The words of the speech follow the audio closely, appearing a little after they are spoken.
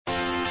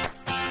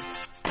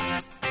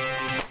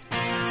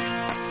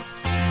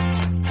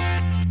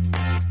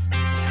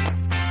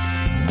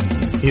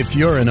If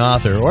you're an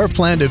author or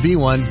plan to be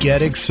one,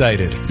 get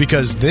excited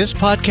because this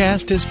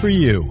podcast is for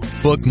you.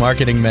 Book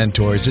Marketing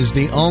Mentors is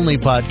the only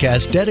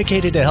podcast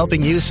dedicated to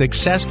helping you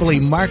successfully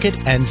market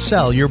and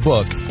sell your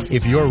book.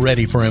 If you're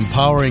ready for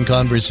empowering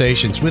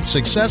conversations with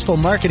successful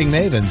marketing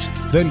mavens,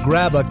 then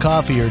grab a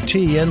coffee or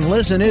tea and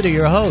listen in to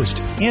your host,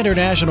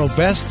 international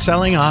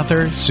best-selling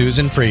author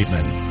Susan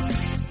Friedman.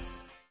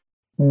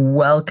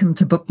 Welcome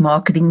to Book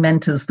Marketing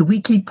Mentors, the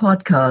weekly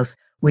podcast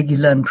where you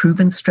learn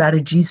proven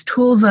strategies,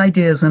 tools,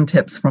 ideas, and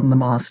tips from the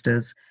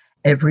masters.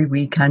 Every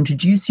week, I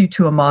introduce you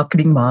to a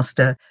marketing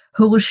master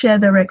who will share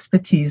their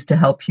expertise to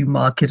help you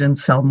market and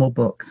sell more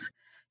books.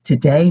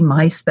 Today,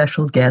 my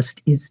special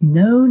guest is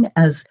known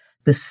as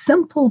the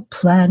Simple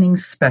Planning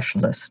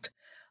Specialist.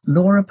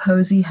 Laura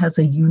Posey has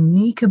a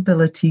unique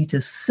ability to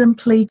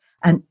simply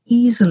and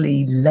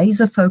easily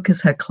laser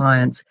focus her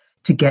clients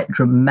to get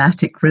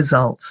dramatic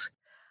results.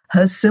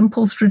 Her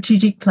simple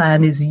strategic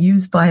plan is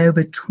used by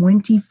over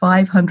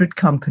 2,500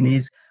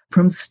 companies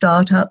from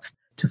startups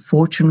to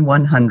Fortune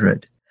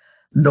 100.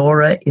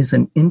 Laura is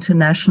an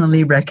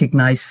internationally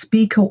recognized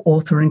speaker,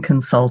 author, and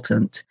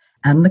consultant,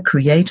 and the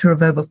creator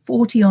of over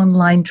 40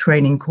 online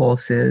training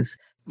courses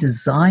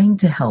designed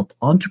to help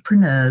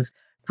entrepreneurs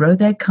grow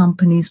their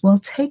companies while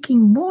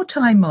taking more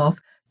time off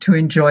to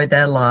enjoy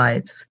their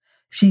lives.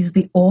 She's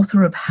the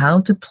author of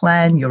How to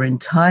Plan Your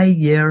Entire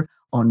Year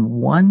on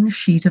One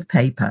Sheet of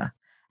Paper,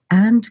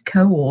 and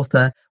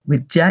co-author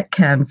with Jack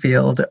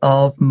Canfield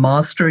of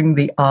Mastering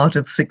the Art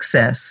of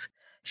Success.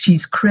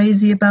 She's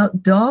crazy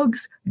about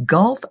dogs,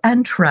 golf,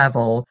 and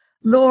travel.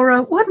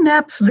 Laura, what an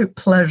absolute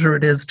pleasure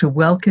it is to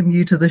welcome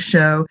you to the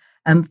show,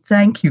 and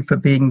thank you for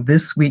being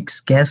this week's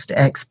guest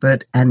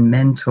expert and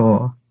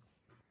mentor.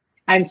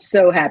 I'm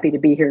so happy to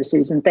be here,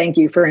 Susan. Thank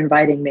you for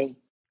inviting me.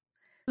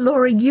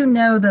 Laura, you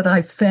know that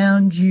I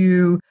found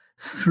you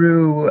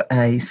through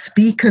a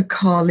speaker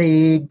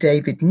colleague,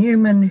 David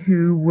Newman,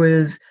 who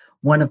was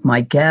one of my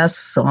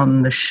guests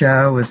on the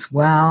show as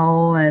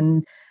well.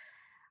 And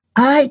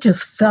I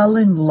just fell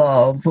in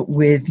love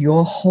with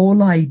your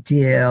whole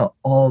idea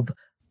of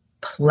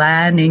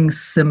planning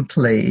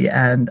simply.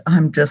 And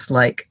I'm just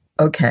like,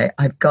 okay,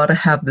 I've got to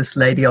have this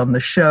lady on the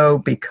show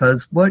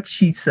because what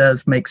she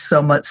says makes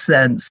so much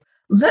sense.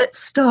 Let's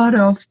start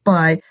off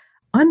by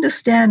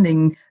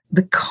understanding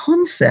the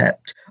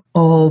concept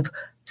of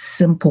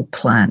simple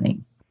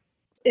planning.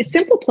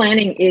 Simple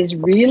planning is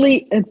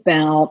really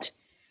about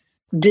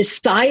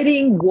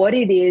deciding what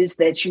it is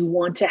that you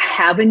want to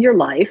have in your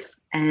life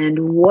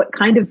and what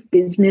kind of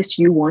business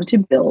you want to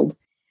build,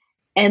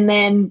 and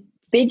then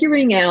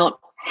figuring out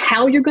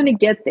how you're going to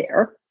get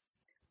there,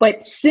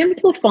 but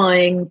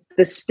simplifying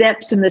the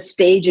steps and the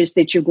stages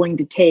that you're going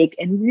to take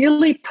and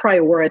really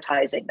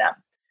prioritizing them.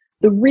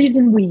 The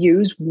reason we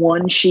use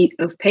one sheet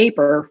of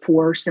paper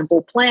for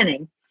simple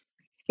planning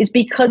is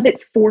because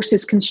it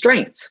forces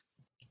constraints.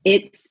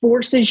 It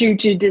forces you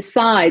to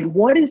decide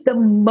what is the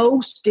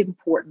most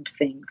important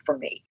thing for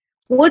me?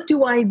 What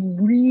do I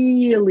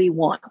really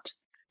want?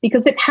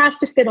 Because it has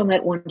to fit on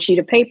that one sheet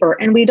of paper,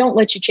 and we don't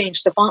let you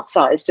change the font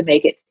size to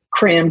make it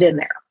crammed in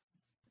there.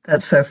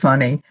 That's so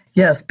funny.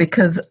 Yes,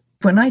 because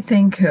when I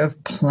think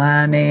of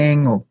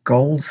planning or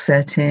goal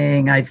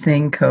setting, I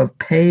think of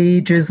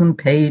pages and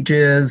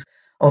pages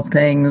of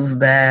things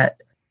that,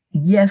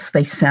 yes,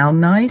 they sound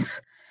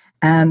nice.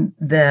 And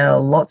there are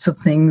lots of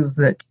things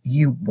that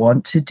you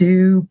want to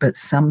do, but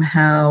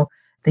somehow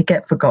they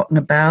get forgotten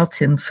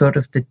about in sort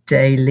of the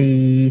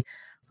daily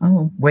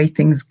way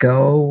things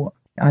go.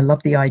 I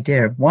love the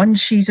idea of one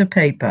sheet of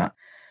paper.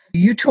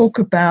 You talk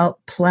about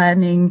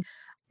planning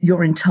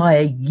your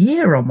entire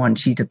year on one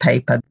sheet of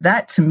paper.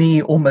 That to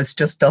me almost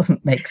just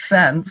doesn't make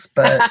sense,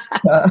 but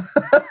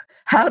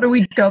how do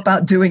we go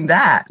about doing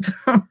that?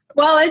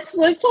 Well,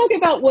 let's talk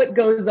about what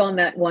goes on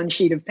that one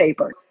sheet of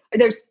paper.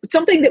 There's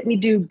something that we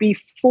do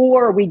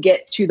before we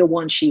get to the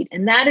one sheet,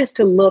 and that is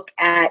to look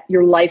at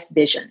your life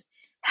vision.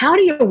 How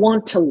do you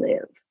want to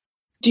live?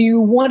 Do you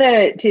want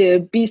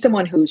to be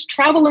someone who's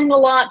traveling a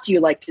lot? Do you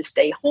like to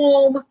stay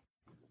home?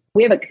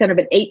 We have a kind of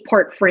an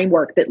 8-part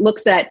framework that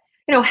looks at,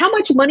 how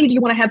much money do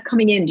you want to have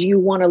coming in? Do you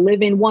want to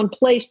live in one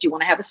place? Do you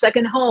want to have a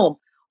second home?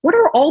 What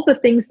are all the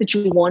things that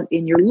you want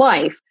in your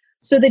life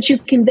so that you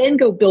can then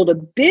go build a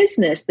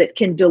business that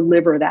can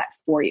deliver that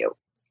for you?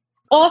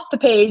 Off the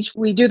page,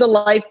 we do the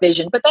life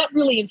vision, but that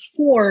really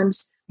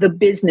informs the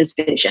business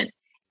vision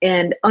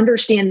and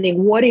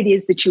understanding what it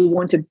is that you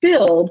want to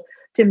build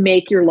to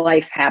make your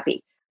life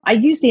happy. I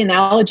use the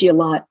analogy a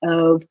lot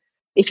of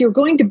if you're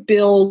going to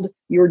build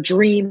your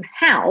dream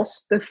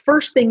house, the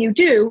first thing you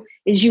do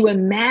is you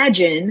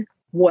imagine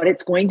what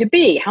it's going to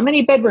be. How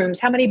many bedrooms,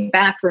 how many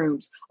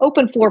bathrooms,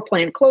 open floor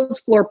plan,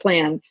 closed floor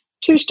plan,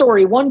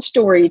 2-story,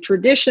 1-story,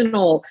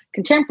 traditional,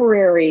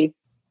 contemporary.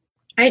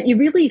 And you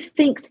really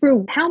think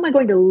through, how am I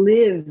going to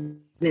live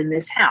in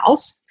this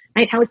house?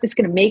 Right? How is this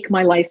going to make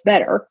my life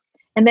better?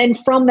 And then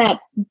from that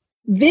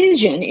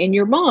vision in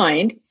your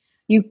mind,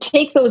 you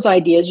take those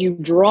ideas, you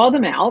draw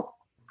them out,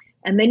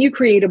 and then you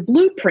create a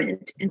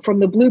blueprint. And from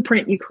the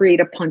blueprint, you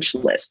create a punch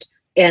list.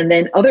 And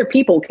then other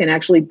people can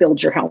actually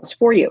build your house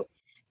for you.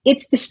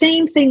 It's the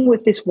same thing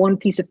with this one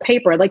piece of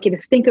paper. I'd like you to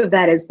think of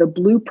that as the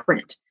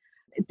blueprint.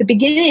 At the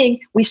beginning,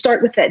 we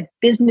start with that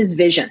business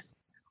vision.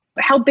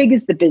 How big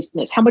is the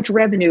business? How much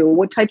revenue?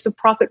 What types of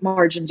profit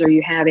margins are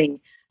you having?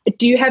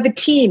 Do you have a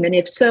team? And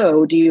if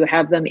so, do you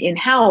have them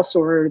in-house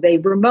or are they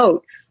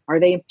remote? Are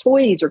they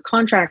employees or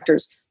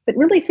contractors? But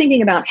really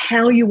thinking about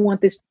how you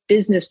want this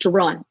business to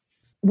run.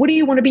 What do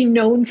you want to be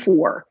known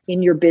for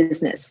in your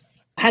business?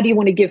 How do you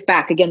want to give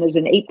back? Again, there's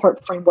an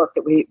 8-part framework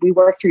that we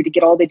work through to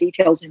get all the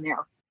details in there.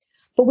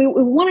 But we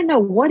want to know,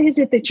 what is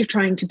it that you're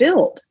trying to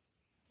build?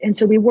 And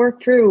so we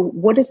work through,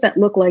 what does that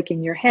look like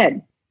in your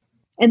head?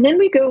 And then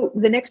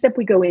the next step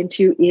we go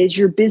into is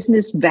your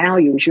business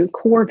values, your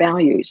core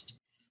values.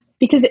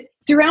 Because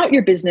throughout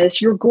your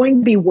business, you're going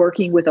to be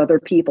working with other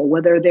people,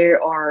 whether they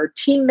are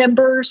team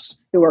members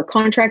who are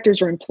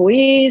contractors or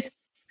employees,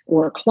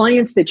 or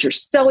clients that you're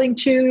selling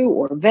to,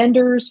 or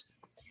vendors.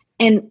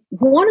 And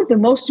one of the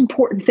most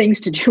important things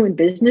to do in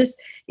business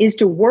is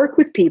to work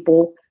with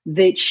people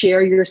that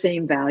share your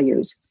same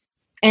values.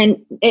 And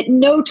at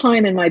no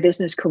time in my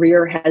business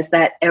career has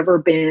that ever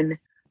been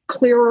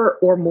clearer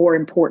or more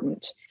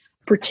important,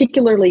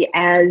 particularly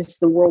as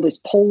the world is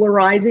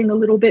polarizing a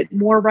little bit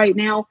more right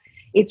now.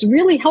 It's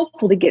really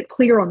helpful to get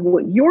clear on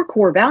what your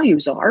core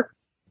values are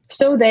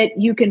so that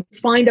you can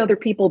find other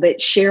people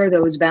that share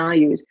those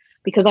values.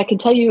 Because I can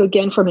tell you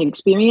again from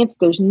experience,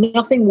 there's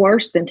nothing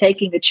worse than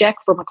taking a check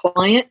from a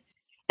client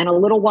and a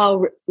little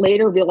while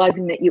later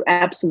realizing that you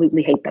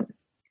absolutely hate them.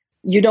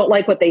 You don't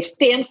like what they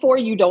stand for.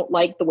 You don't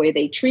like the way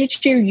they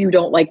treat you. You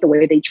don't like the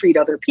way they treat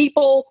other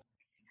people.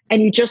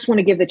 And you just want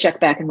to give the check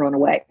back and run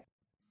away.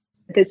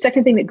 The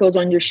second thing that goes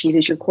on your sheet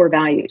is your core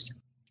values.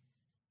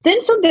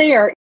 Then from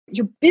there,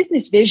 your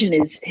business vision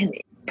is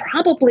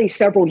probably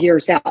several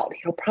years out,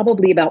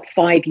 probably about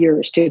 5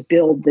 years to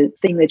build the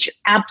thing that you're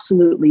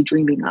absolutely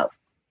dreaming of.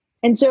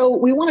 And so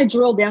we want to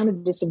drill down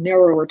into some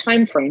narrower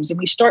timeframes. And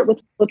we start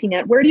with looking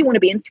at, where do you want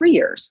to be in 3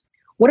 years?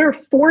 What are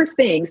 4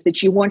 things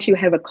that you want to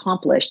have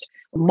accomplished,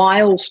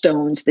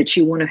 milestones that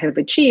you want to have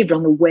achieved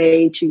on the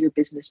way to your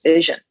business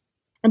vision?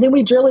 And then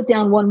we drill it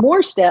down one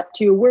more step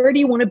to, where do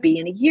you want to be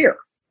in a year?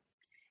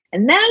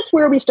 And that's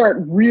where we start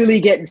really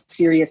getting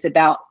serious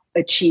about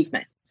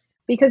achievement.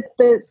 Because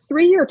the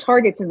 3-year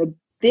targets in the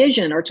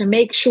vision are to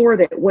make sure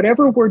that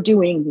whatever we're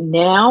doing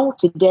now,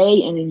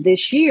 today, and in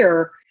this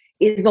year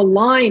is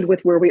aligned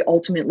with where we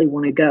ultimately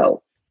want to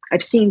go.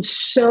 I've seen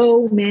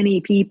so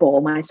many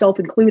people, myself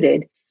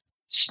included,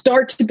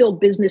 start to build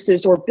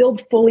businesses or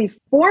build fully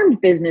formed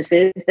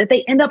businesses that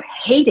they end up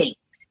hating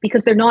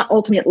because they're not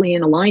ultimately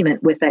in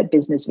alignment with that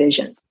business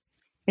vision.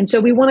 And so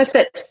we want to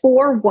set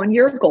 4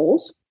 one-year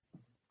goals.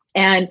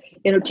 And,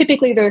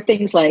 typically there are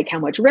things like, how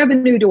much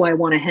revenue do I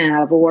want to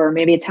have? Or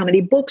maybe it's, how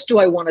many books do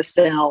I want to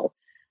sell?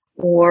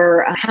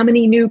 Or how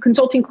many new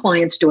consulting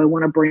clients do I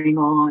want to bring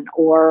on?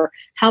 Or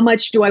how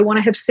much do I want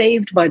to have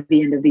saved by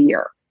the end of the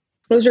year?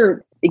 Those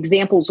are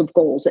examples of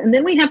goals. And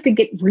then we have to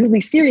get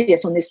really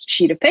serious on this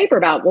sheet of paper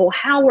about, well,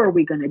 how are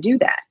we going to do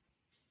that?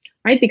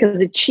 Right? Because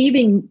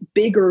achieving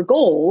bigger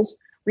goals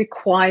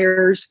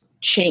requires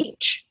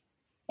change.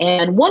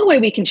 And one way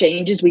we can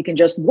change is we can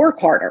just work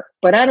harder.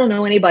 But I don't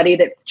know anybody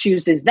that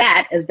chooses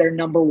that as their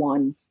number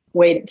one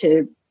way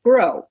to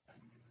grow.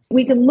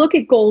 We can look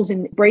at goals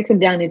and break them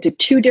down into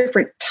 2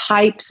 different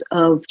types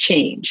of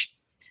change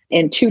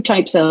and 2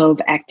 types of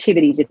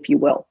activities, if you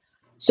will.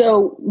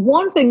 So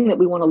one thing that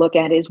we want to look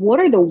at is, what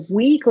are the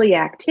weekly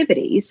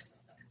activities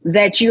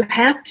that you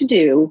have to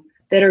do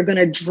that are going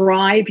to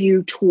drive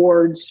you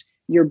towards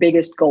your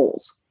biggest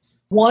goals?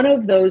 One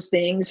of those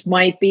things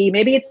might be,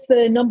 maybe it's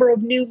the number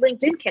of new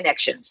LinkedIn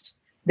connections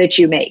that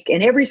you make.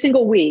 And every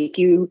single week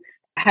you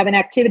have an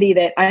activity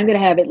that, I'm going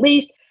to have at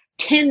least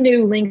 10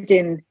 new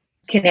LinkedIn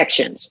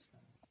connections.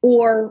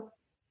 Or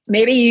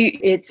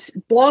maybe it's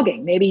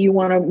blogging. Maybe you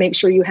want to make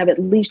sure you have at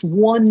least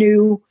 1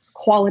 new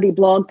quality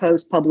blog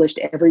post published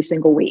every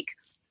single week.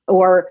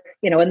 Or,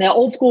 in the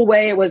old school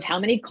way, it was, how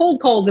many cold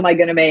calls am I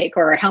going to make?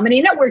 Or how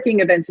many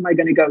networking events am I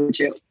going to go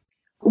to?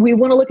 We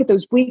want to look at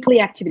those weekly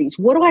activities.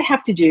 What do I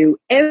have to do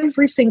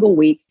every single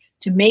week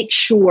to make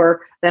sure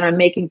that I'm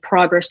making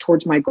progress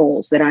towards my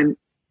goals, that I'm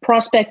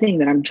prospecting,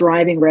 that I'm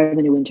driving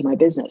revenue into my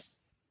business?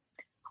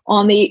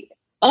 On the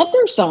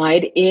other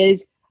side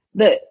is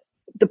the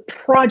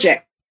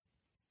projects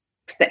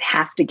that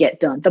have to get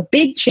done, the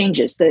big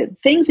changes, the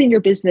things in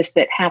your business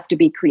that have to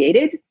be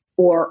created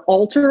or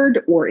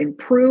altered or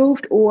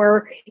improved,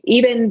 or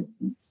even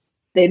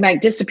they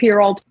might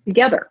disappear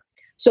altogether.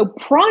 So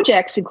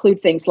projects include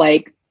things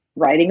like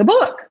writing a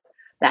book.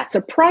 That's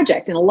a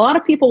project. And a lot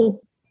of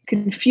people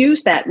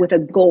confuse that with a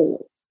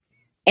goal.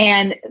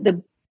 And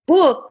the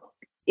book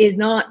is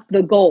not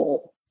the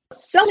goal.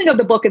 Selling of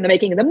the book and the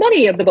making of the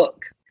money of the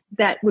book,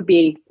 that would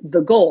be the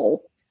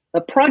goal.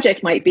 A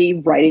project might be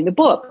writing the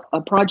book.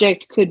 A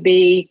project could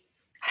be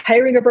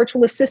hiring a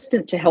virtual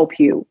assistant to help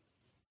you,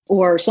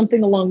 or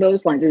something along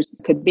those lines. There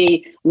could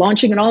be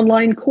launching an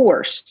online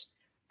course.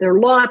 There are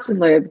lots,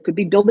 and there could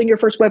be building your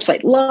first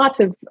website,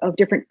 lots of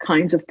different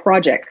kinds of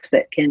projects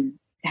that can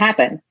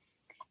happen.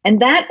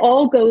 And that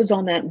all goes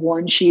on that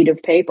one sheet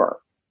of paper.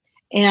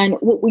 And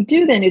what we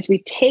do then is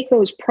we take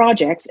those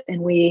projects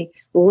and we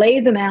lay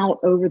them out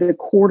over the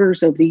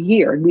quarters of the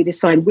year. And we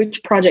decide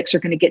which projects are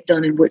going to get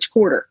done in which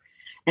quarter.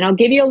 And I'll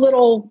give you a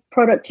little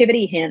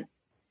productivity hint.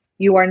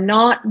 You are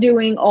not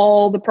doing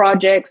all the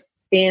projects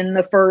in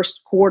the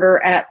first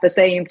quarter at the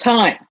same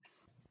time.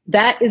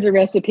 That is a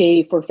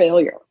recipe for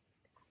failure.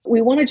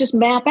 We want to just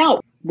map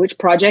out which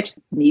projects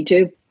need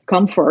to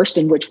come first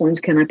and which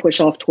ones can I push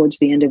off towards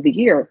the end of the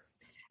year.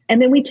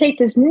 And then we take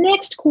this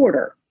next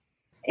quarter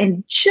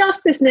and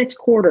just this next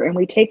quarter, and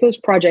we take those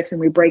projects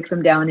and we break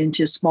them down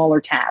into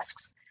smaller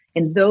tasks.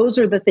 And those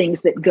are the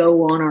things that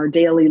go on our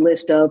daily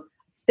list of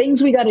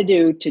things we got to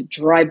do to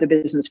drive the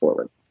business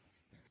forward.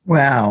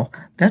 Wow,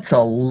 that's a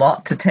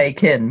lot to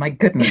take in. My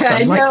goodness,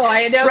 I know.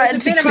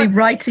 Frantically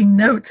writing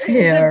notes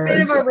here.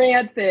 It's a bit of a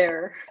rant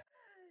there.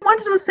 One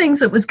of the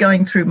things that was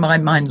going through my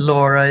mind,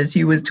 Laura, as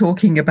you were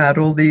talking about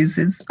all these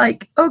is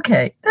like,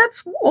 okay,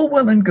 that's all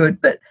well and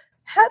good, but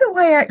how do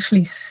I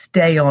actually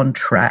stay on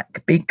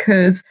track?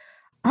 Because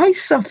I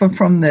suffer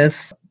from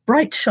this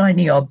bright,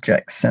 shiny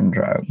object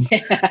syndrome.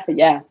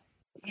 Yeah.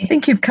 I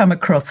think you've come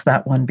across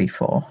that one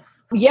before.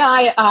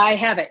 Yeah, I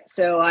have it.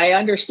 So I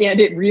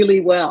understand it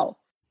really well.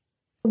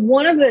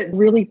 One of the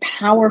really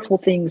powerful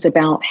things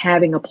about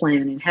having a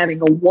plan and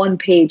having a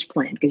one-page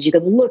plan, because you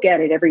can look at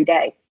it every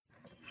day,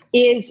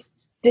 is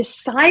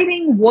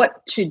deciding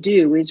what to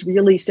do is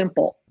really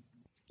simple.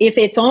 If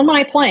it's on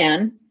my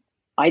plan,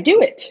 I do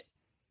it.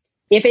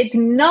 If it's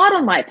not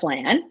on my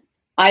plan,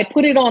 I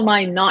put it on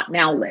my not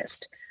now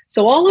list.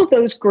 So all of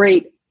those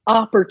great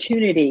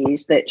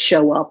opportunities that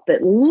show up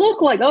that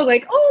look like, oh,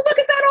 look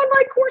at that on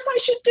my course. I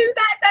should do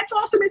that. That's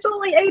awesome. It's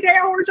only 8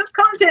 hours of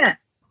content,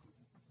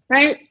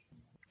 right?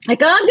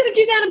 Like, I'm going to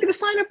do that. I'm going to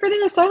sign up for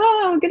this.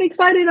 Oh, I'm getting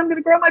excited. I'm going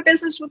to grow my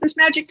business with this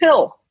magic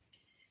pill.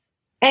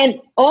 And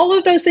all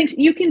of those things,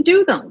 you can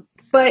do them,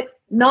 but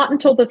not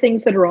until the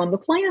things that are on the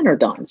plan are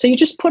done. So you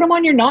just put them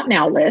on your not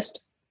now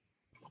list.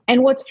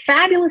 And what's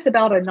fabulous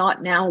about a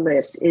not now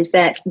list is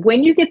that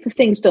when you get the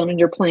things done in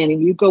your plan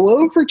and you go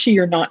over to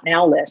your not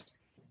now list,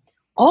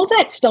 all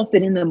that stuff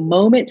that in the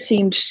moment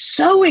seemed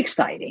so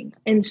exciting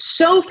and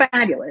so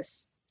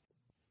fabulous,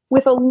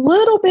 with a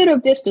little bit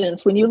of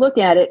distance, when you look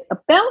at it,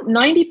 about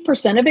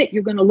 90% of it,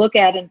 you're going to look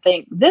at and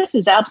think, this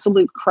is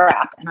absolute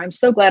crap. And I'm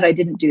so glad I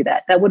didn't do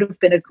that. That would have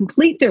been a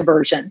complete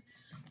diversion.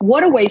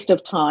 What a waste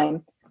of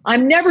time.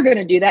 I'm never going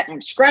to do that. And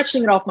I'm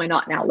scratching it off my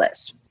not now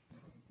list.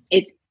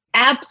 It's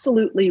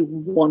absolutely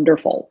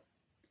wonderful.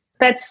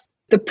 That's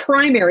the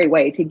primary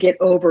way to get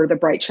over the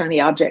bright, shiny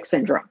object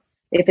syndrome.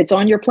 If it's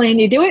on your plan,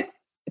 you do it.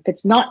 If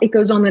it's not, it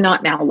goes on the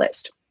not now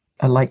list.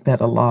 I like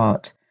that a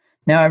lot.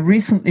 Now, I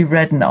recently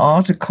read an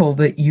article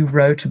that you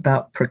wrote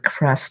about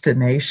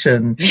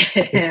procrastination.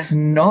 It's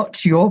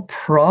not your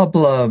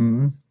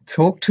problem.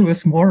 Talk to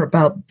us more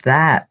about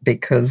that,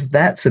 because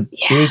that's a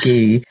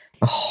biggie,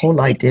 the whole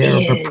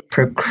idea of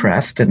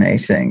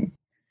procrastinating.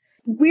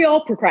 We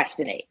all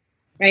procrastinate,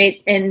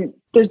 right? And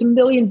there's a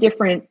million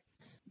different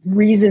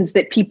reasons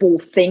that people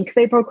think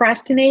they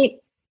procrastinate.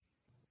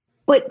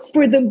 But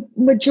for the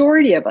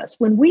majority of us,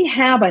 when we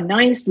have a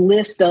nice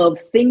list of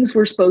things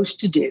we're supposed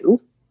to do,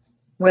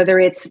 whether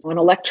it's an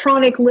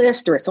electronic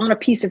list or it's on a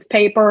piece of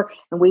paper,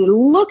 and we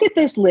look at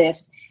this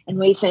list and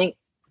we think,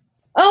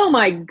 oh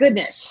my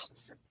goodness,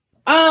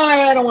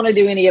 I don't want to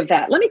do any of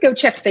that. Let me go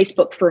check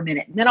Facebook for a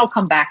minute, and then I'll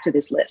come back to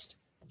this list.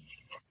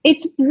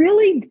 It's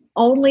really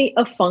only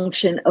a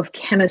function of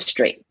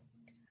chemistry.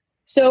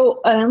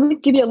 So let me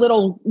give you a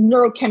little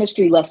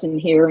neurochemistry lesson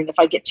here. And if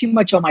I get too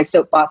much on my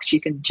soapbox,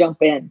 you can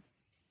jump in.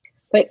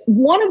 But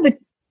one of the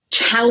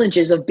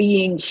challenges of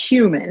being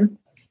human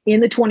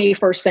in the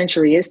 21st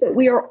century is that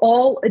we are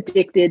all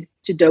addicted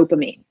to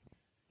dopamine.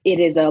 It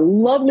is a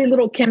lovely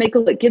little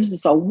chemical. It gives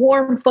us a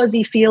warm,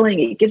 fuzzy feeling.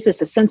 It gives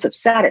us a sense of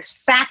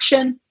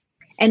satisfaction.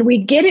 And we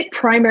get it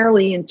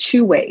primarily in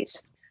two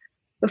ways.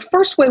 The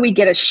first way we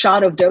get a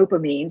shot of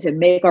dopamine to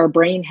make our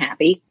brain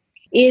happy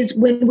is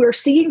when we're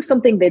seeing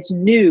something that's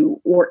new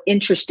or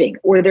interesting,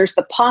 or there's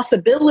the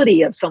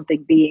possibility of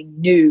something being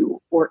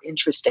new or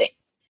interesting.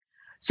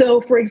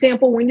 So, for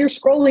example, when you're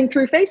scrolling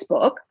through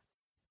Facebook,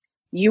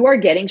 you are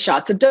getting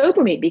shots of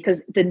dopamine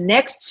because the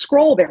next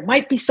scroll, there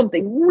might be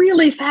something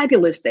really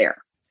fabulous there.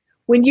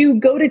 When you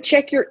go to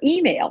check your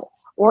email,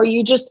 or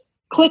you just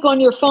click on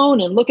your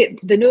phone and look at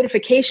the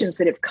notifications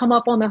that have come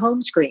up on the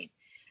home screen,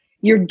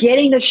 you're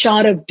getting a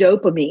shot of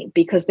dopamine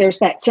because there's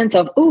that sense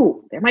of,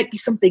 ooh, there might be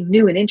something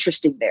new and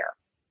interesting there.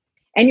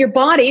 And your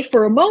body,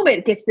 for a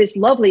moment, gets this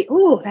lovely,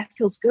 ooh, that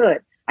feels good.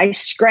 I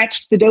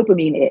scratched the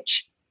dopamine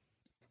itch.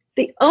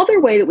 The other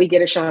way that we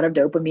get a shot of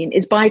dopamine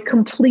is by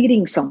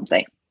completing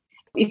something.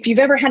 If you've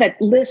ever had a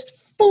list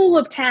full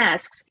of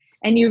tasks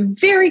and you've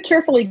very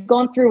carefully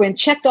gone through and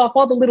checked off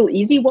all the little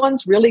easy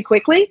ones really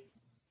quickly,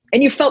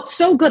 and you felt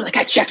so good, like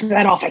I checked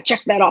that off, I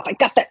got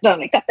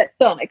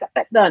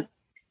that done.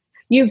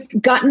 You've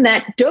gotten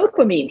that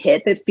dopamine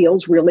hit that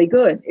feels really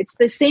good. It's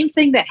the same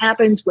thing that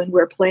happens when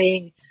we're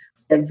playing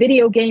a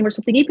video game or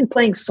something, even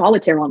playing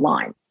solitaire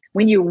online.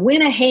 When you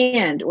win a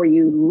hand or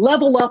you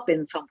level up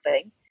in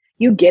something,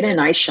 you get a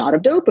nice shot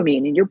of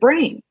dopamine in your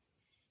brain.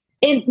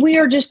 And we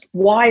are just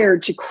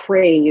wired to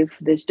crave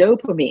this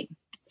dopamine.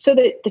 So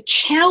the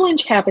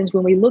challenge happens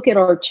when we look at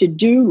our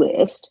to-do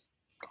list.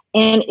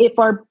 And if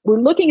we're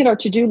looking at our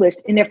to-do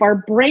list, and if our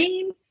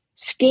brain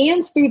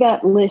scans through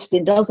that list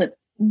and doesn't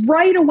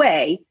right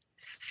away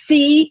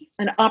see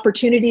an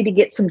opportunity to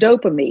get some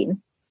dopamine,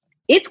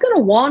 it's going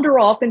to wander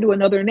off into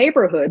another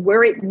neighborhood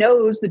where it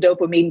knows the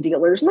dopamine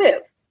dealers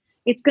live.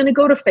 It's going to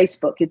go to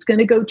Facebook. It's going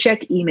to go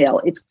check email.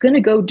 It's going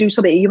to go do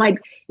something. You might,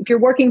 if you're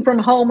working from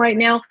home right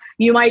now,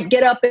 you might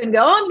get up and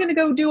go, oh, I'm going to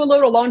go do a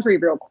load of laundry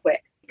real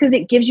quick, because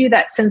it gives you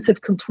that sense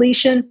of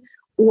completion,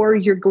 or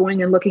you're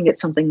going and looking at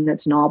something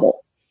that's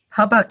novel.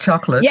 How about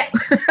chocolate? Yeah.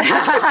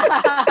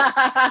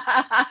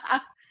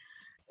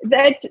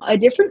 That's a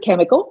different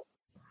chemical.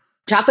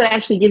 Chocolate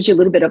actually gives you a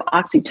little bit of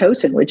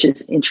oxytocin, which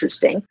is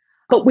interesting.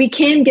 But we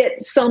can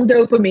get some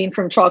dopamine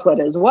from chocolate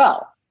as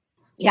well.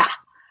 Yeah.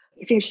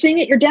 If you're sitting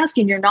at your desk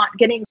and you're not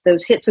getting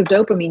those hits of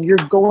dopamine, you're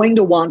going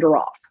to wander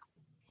off.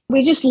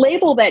 We just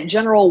label that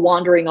general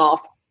wandering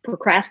off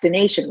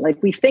procrastination.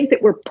 Like, we think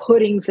that we're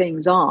putting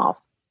things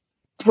off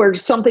for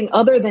something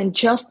other than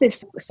just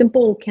this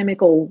simple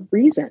chemical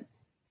reason.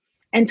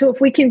 And so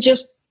if we can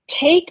just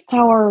take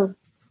our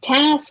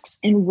tasks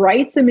and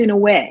write them in a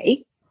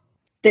way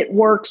that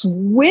works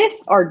with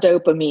our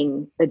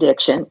dopamine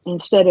addiction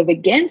instead of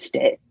against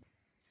it,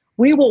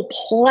 we will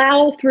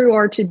plow through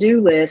our to-do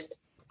list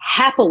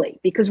happily,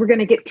 because we're going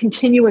to get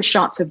continuous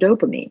shots of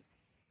dopamine.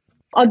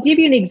 I'll give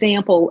you an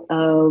example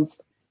of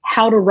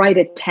how to write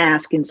a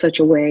task in such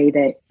a way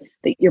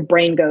that your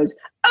brain goes,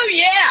 oh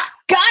yeah,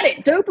 got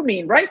it,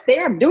 dopamine right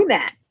there, I'm doing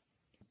that.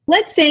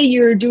 Let's say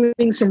you're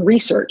doing some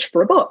research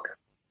for a book,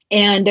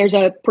 and there's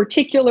a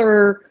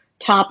particular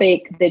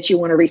topic that you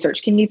want to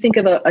research. Can you think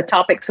of a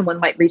topic someone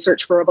might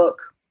research for a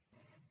book?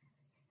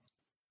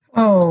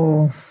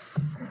 Oh,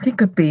 it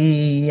could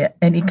be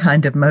any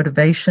kind of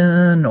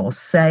motivation or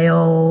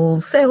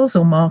sales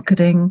or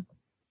marketing.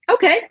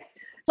 Okay.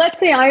 Let's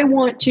say I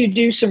want to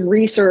do some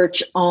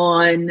research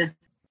on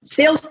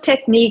sales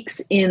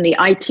techniques in the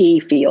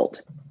IT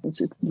field.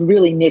 It's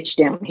really niche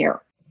down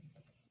here.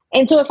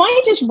 And so if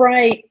I just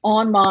write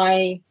on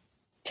my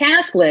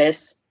task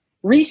list,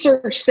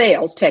 research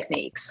sales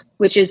techniques,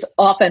 which is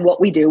often what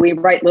we do, we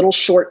write little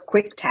short,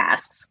 quick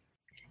tasks.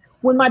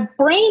 When my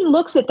brain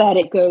looks at that,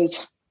 it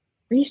goes,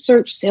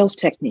 research sales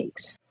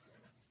techniques.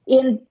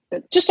 In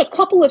just a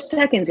couple of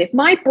seconds, if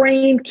my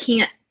brain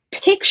can't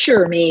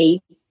picture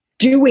me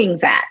doing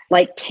that,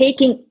 like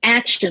taking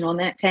action on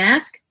that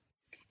task,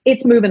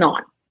 it's moving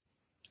on.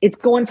 It's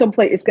going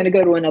someplace. It's going to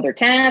go to another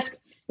task.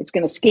 It's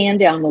going to scan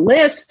down the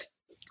list,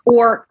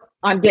 or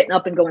I'm getting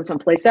up and going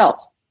someplace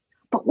else.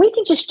 But we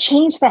can just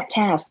change that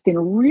task in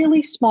a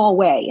really small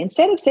way.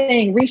 Instead of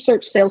saying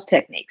research sales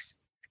techniques,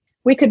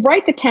 we could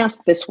write the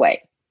task this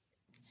way.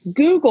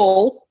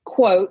 Google,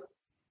 quote,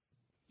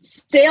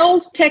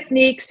 sales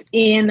techniques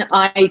in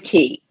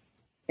IT,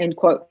 end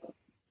quote.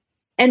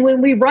 And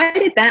when we write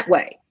it that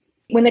way,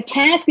 when the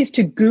task is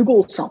to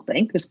Google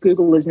something, because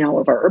Google is now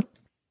a verb,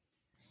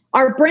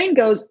 our brain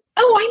goes,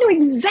 oh, I know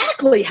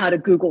exactly how to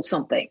Google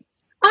something.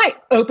 I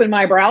open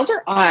my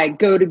browser, I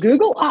go to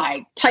Google,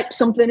 I type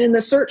something in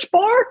the search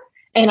bar,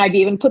 and I've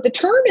even put the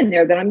term in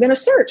there that I'm going to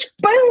search.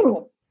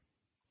 Boom.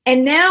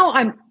 And now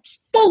I'm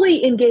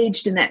fully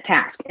engaged in that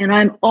task, and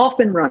I'm off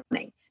and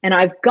running, and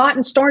I've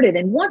gotten started.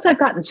 And once I've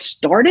gotten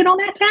started on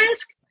that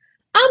task,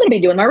 I'm going to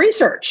be doing my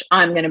research.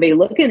 I'm going to be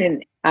looking,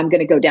 and I'm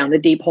going to go down the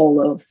deep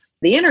hole of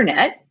the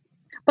internet,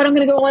 but I'm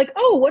going to go like,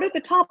 oh, what are the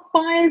top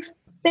 5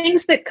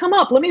 things that come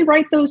up? Let me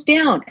write those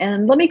down,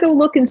 and let me go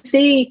look and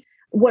see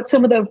what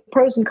some of the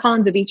pros and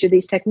cons of each of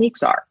these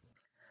techniques are.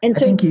 And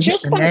so I think you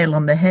hit the nail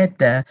on the head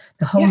there.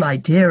 The whole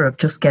idea of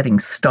just getting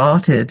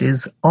started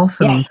is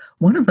often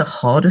one of the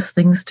hardest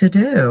things to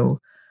do.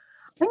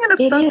 I'm going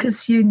to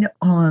focus you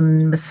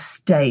on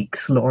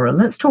mistakes, Laura.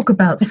 Let's talk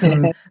about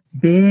some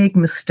big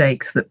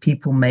mistakes that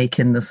people make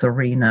in this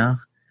arena.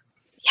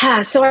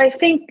 Yeah, so I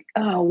think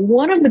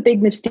one of the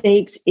big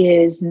mistakes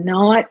is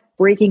not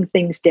breaking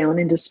things down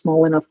into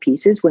small enough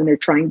pieces when they're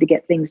trying to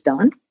get things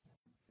done.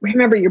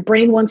 Remember, your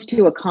brain wants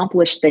to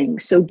accomplish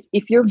things. So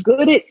if you're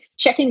good at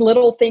checking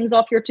little things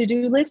off your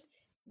to-do list,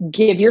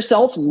 give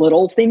yourself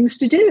little things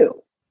to do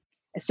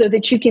so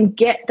that you can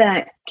get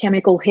that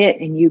chemical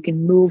hit and you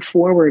can move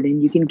forward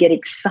and you can get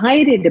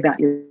excited about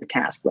your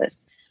task list.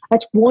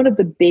 That's one of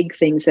the big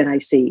things that I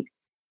see.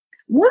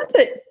 One of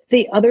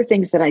the other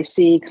things that I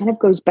see kind of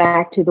goes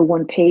back to the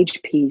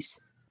one-page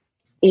piece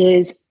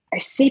is I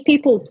see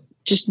people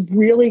just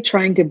really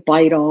trying to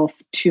bite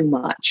off too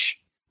much.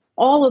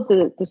 All of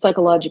the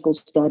psychological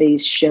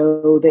studies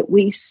show that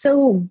we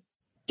so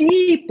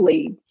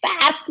deeply,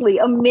 vastly,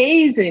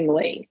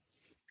 amazingly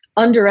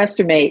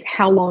underestimate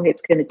how long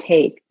it's going to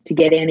take to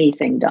get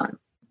anything done.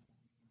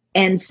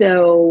 And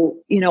so,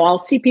 I'll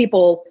see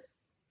people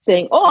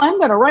saying, oh, I'm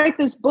going to write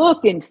this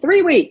book in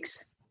 3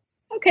 weeks.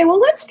 Okay, well,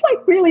 let's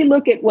really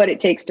look at what it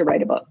takes to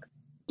write a book.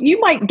 You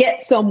might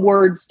get some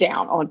words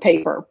down on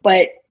paper,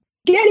 but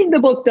getting the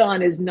book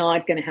done is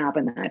not going to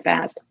happen that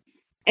fast.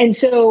 And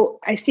so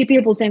I see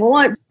people saying,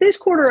 well, this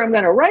quarter, I'm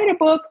going to write a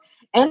book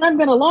and I'm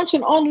going to launch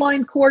an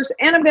online course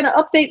and I'm going to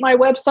update my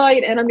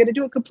website and I'm going to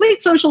do a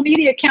complete social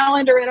media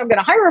calendar and I'm going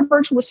to hire a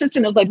virtual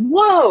assistant. I was like,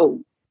 whoa,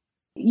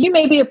 you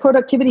may be a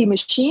productivity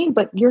machine,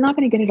 but you're not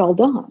going to get it all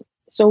done.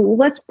 So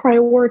let's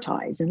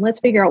prioritize and let's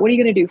figure out what are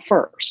you going to do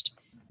first?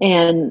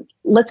 And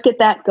let's get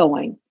that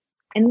going.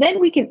 And then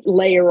we can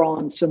layer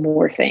on some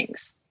more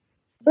things.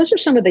 Those are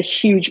some of the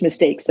huge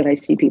mistakes that I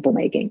see people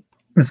making.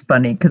 It's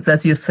funny because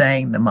as you're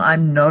saying them,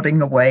 I'm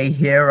nodding away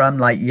here. I'm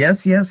like,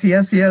 yes, yes,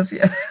 yes, yes,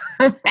 yes.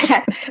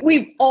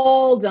 We've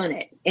all done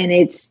it. And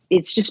it's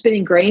just been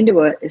ingrained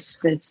to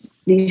us.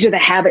 These are the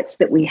habits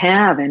that we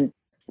have. And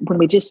when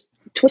we just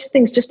twist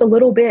things just a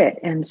little bit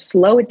and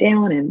slow it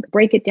down and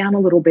break it down a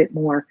little bit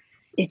more,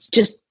 it's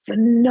just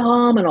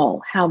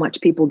phenomenal how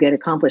much people get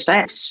accomplished. I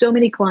have so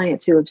many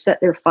clients who have set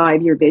their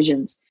 5-year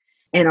visions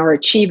and are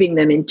achieving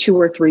them in 2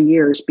 or 3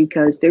 years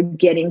because they're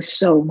getting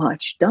so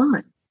much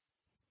done.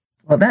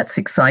 Well, that's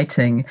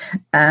exciting.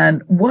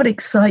 And what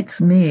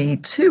excites me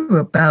too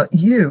about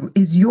you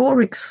is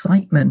your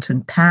excitement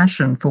and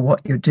passion for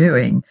what you're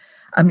doing.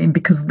 I mean,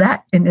 because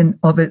that in and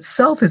of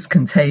itself is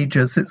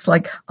contagious. It's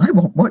like, I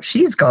want what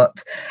she's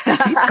got.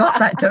 She's got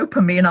that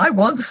dopamine. I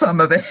want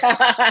some of it.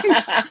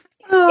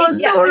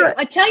 Laura.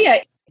 I tell you,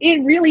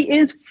 it really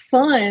is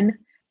fun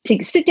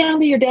to sit down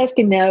to your desk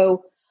and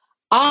know,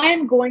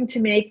 I'm going to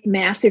make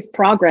massive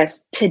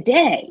progress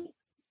today.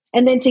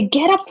 And then to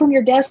get up from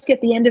your desk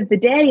at the end of the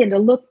day and to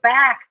look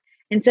back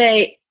and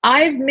say,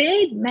 I've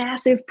made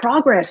massive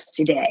progress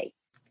today.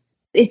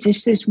 It's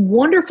just this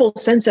wonderful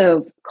sense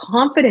of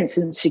confidence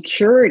and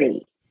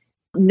security,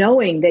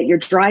 knowing that you're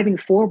driving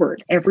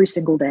forward every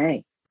single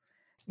day.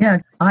 Yeah,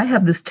 I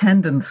have this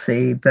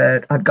tendency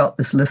that I've got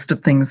this list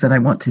of things that I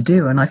want to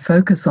do, and I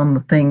focus on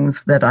the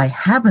things that I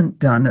haven't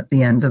done at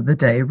the end of the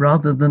day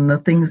rather than the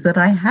things that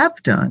I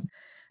have done.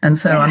 And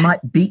so I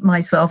might beat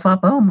myself up.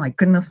 Oh, my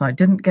goodness, I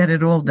didn't get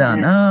it all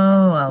done.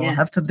 Oh, I'll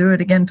have to do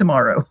it again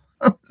tomorrow.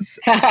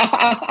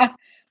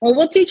 Well,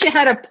 we'll teach you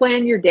how to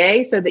plan your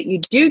day so that you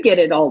do get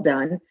it all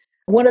done.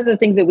 One of the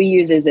things that we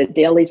use is a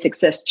daily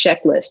success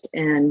checklist,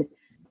 and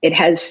it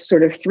has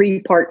sort of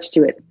 3 parts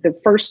to it. The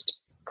first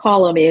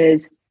column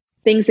is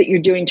things that you're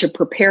doing to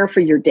prepare for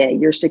your day,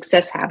 your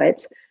success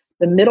habits.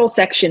 The middle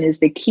section is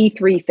the key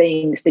 3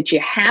 things that you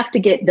have to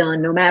get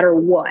done no matter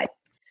what.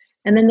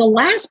 And then the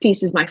last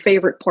piece is my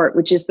favorite part,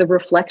 which is the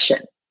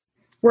reflection,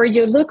 where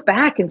you look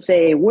back and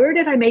say, where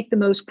did I make the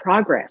most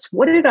progress?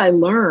 What did I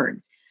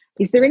learn?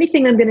 Is there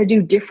anything I'm going to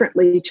do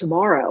differently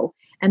tomorrow?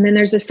 And then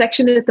there's a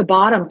section at the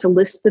bottom to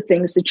list the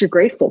things that you're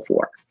grateful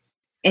for.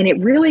 And it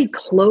really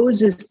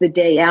closes the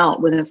day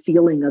out with a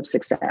feeling of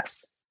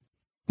success.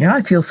 Yeah,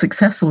 I feel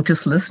successful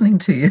just listening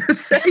to you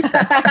say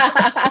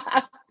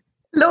that.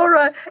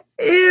 Laura,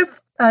 if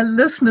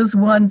listeners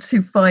want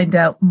to find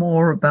out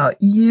more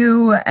about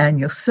you and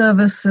your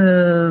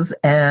services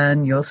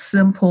and your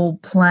simple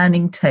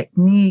planning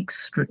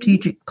techniques,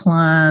 strategic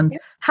plans,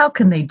 how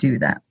can they do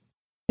that?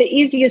 The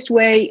easiest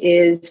way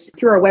is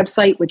through our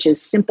website, which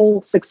is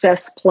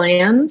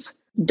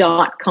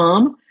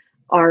simplesuccessplans.com.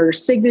 Our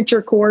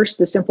signature course,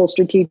 the Simple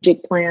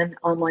Strategic Plan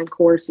online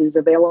course, is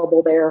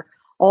available there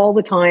all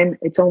the time.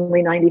 It's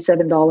only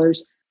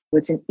 $97.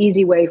 It's an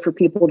easy way for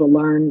people to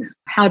learn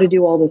how to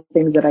do all the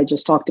things that I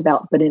just talked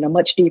about, but in a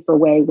much deeper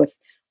way with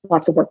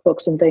lots of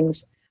workbooks and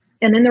things.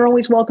 And then they're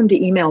always welcome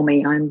to email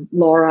me. I'm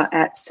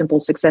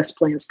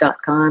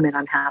Laura@simplesuccessplans.com, and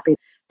I'm happy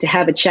to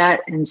have a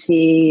chat and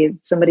see if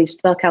somebody's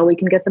stuck, how we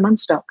can get them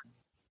unstuck.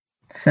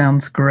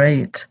 Sounds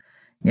great.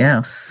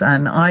 Yes.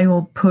 And I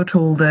will put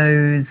all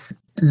those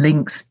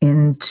links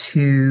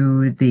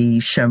into the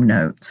show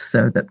notes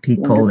so that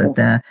people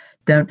that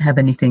don't have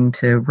anything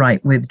to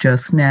write with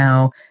just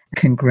now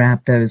can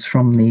grab those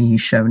from the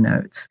show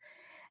notes.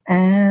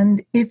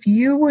 And if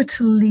you were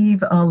to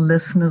leave our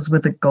listeners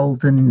with a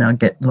golden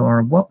nugget,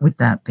 Laura, what would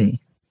that be?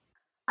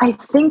 I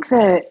think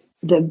that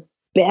the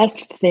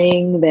best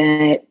thing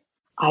that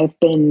I've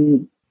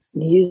been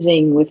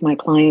using with my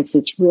clients,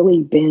 it's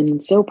really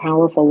been so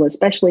powerful,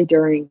 especially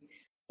during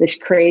this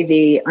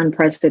crazy,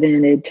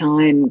 unprecedented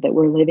time that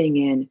we're living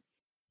in,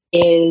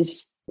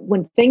 is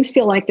when things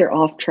feel like they're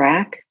off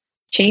track,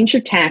 change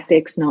your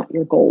tactics, not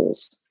your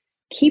goals.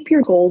 Keep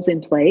your goals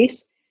in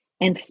place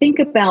and think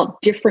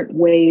about different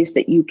ways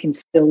that you can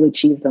still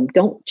achieve them.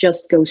 Don't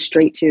just go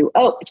straight to,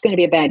 oh, it's going to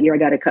be a bad year, I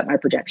got to cut my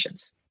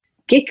projections.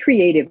 Get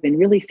creative and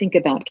really think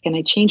about, can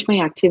I change my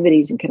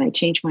activities and can I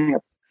change my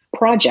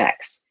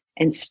projects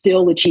and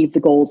still achieve the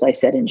goals I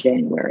set in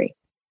January?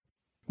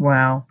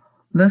 Wow.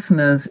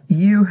 Listeners,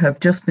 you have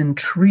just been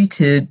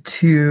treated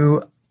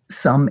to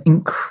some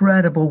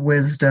incredible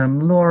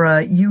wisdom.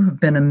 Laura, you have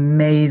been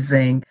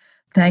amazing.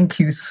 Thank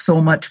you so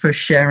much for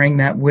sharing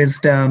that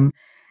wisdom.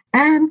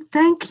 And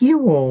thank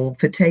you all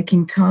for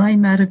taking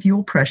time out of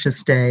your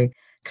precious day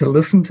to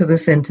listen to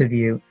this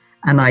interview.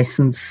 And I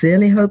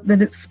sincerely hope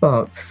that it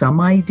sparked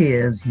some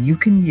ideas you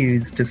can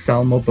use to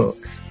sell more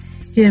books.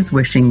 Here's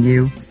wishing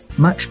you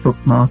much book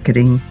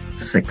marketing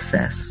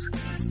success.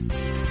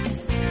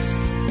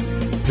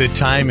 The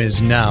time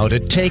is now to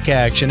take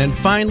action and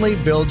finally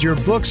build your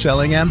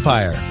book-selling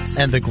empire.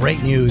 And the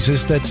great news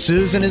is that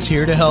Susan is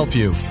here to help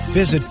you.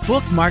 Visit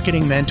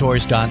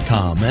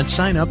bookmarketingmentors.com and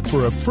sign up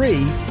for a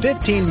free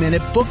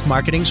 15-minute book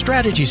marketing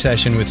strategy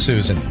session with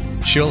Susan.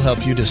 She'll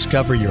help you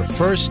discover your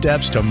first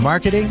steps to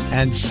marketing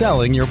and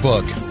selling your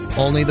book.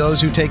 Only those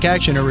who take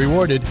action are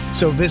rewarded,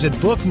 so visit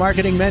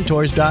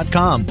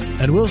bookmarketingmentors.com,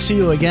 and we'll see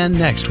you again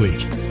next week.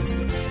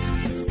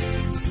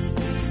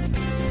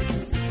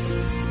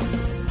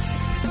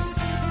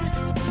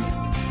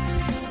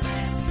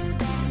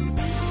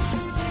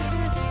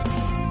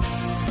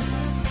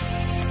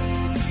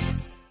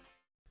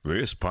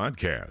 This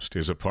podcast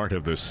is a part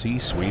of the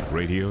C-Suite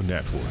Radio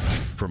Network.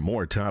 For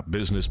more top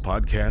business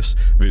podcasts,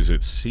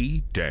 visit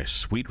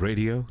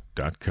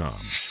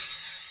c-suiteradio.com.